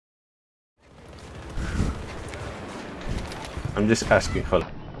I'm just asking. Hold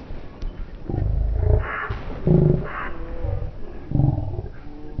on.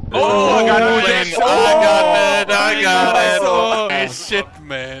 Oh, I got it! Yes. I got it! Oh, shit,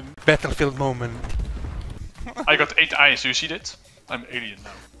 man. Battlefield moment. I got 8 eyes, do you see that? I'm alien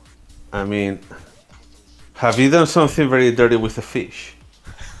now. I mean, have you done something very dirty with a fish?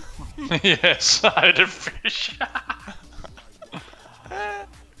 Yes, I had a fish.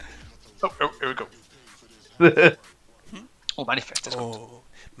 Oh, here we go. Oh, manifest, let's go. Oh,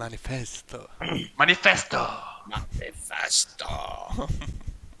 manifesto. Manifesto! Manifesto.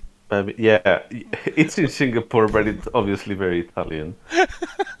 Yeah, it's in Singapore, but it's obviously very Italian.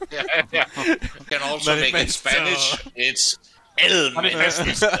 Yeah. You can also make it Spanish. It's El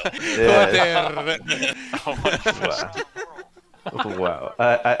Manifesto. Yeah. Oh, manifest. Wow,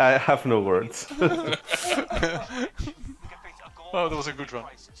 I have no words. Oh, that was a good one.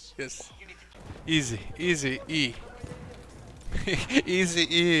 Yes. Easy, E. Easy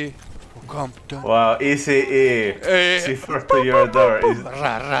E. Come down. Wow, easy E. See for to your door.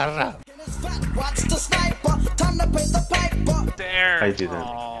 Ra ra ra. There! I didn't.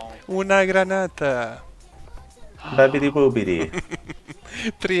 Oh. Una granata. Babidi boobidi.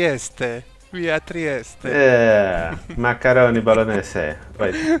 Trieste. Via Trieste. Yeah, macaroni bolognese.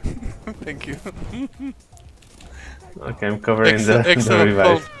 Right. Thank you. Okay, I'm covering the Excellent.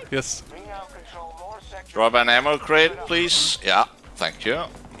 revive. Yes. Drop an ammo crate, please. Yeah, thank you.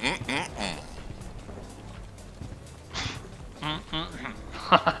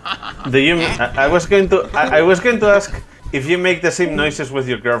 Do you? I was going to ask if you make the same noises with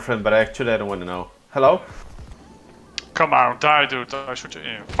your girlfriend, but actually I don't want to know. Hello? Come on, die, dude. I shoot you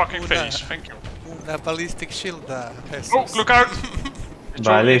in your fucking face. Thank you. Una ballistic shield. Oh, look out!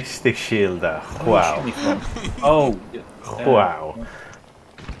 Ballistic shield. Wow. Oh. Wow.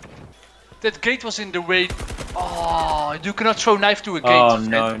 That gate was in the way. Oh, you cannot throw knife to a gate. Oh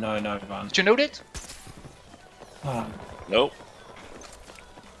no, no, no, man. Did you know that? Oh. Nope.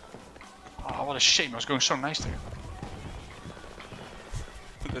 Oh, what a shame. I was going so nice there.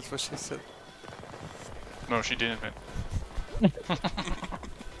 That's what she said. No, she didn't, man.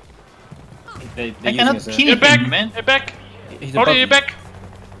 I cannot kill Get back! him, man. Get back! He's a Hold on, puppy. get back!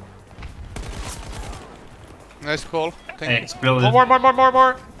 Nice call. Thank you. Exploded.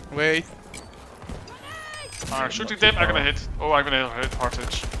 More! Wait. Alright, shooting them. I'm gonna hit. Oh, I'm gonna hit hard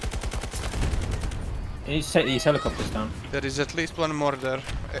hits. He set these helicopters down. There is at least one more there.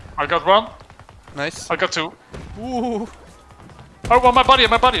 I got one. Nice. I got 2. Ooh. Oh, well, my body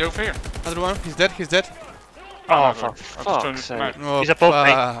over here. Another one. He's dead. He's dead. Oh, for fuck's sake. Oh, He's above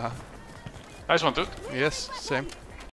me. fuck. Nice one, dude. Yes, same.